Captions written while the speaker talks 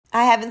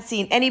I haven't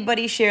seen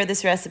anybody share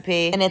this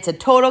recipe, and it's a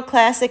total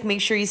classic.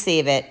 Make sure you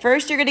save it.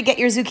 First, you're gonna get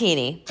your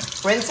zucchini.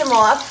 Rinse them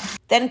off,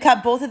 then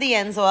cut both of the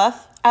ends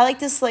off. I like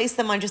to slice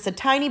them on just a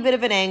tiny bit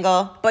of an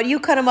angle, but you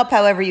cut them up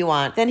however you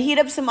want. Then heat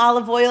up some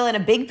olive oil in a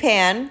big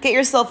pan. Get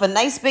yourself a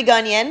nice big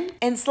onion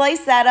and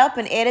slice that up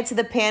and add it to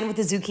the pan with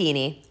the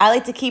zucchini. I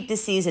like to keep the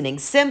seasoning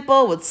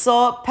simple with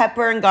salt,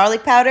 pepper, and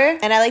garlic powder.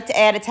 And I like to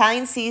add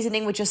Italian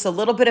seasoning with just a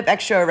little bit of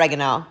extra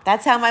oregano.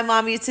 That's how my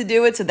mom used to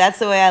do it, so that's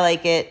the way I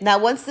like it. Now,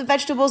 once the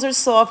vegetables are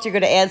soft, you're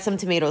gonna add some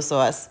tomato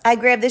sauce. I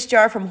grabbed this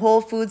jar from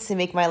Whole Foods to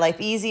make my life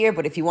easier,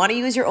 but if you wanna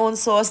use your own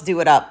sauce, do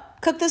it up.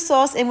 Cook the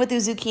sauce in with the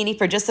zucchini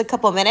for just a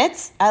couple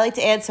minutes. I like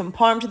to add some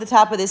parm to the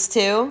top of this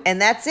too. And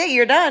that's it,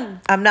 you're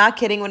done. I'm not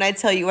kidding when I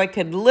tell you I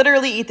could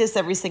literally eat this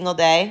every single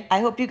day.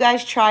 I hope you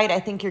guys try it. I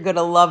think you're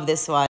gonna love this one.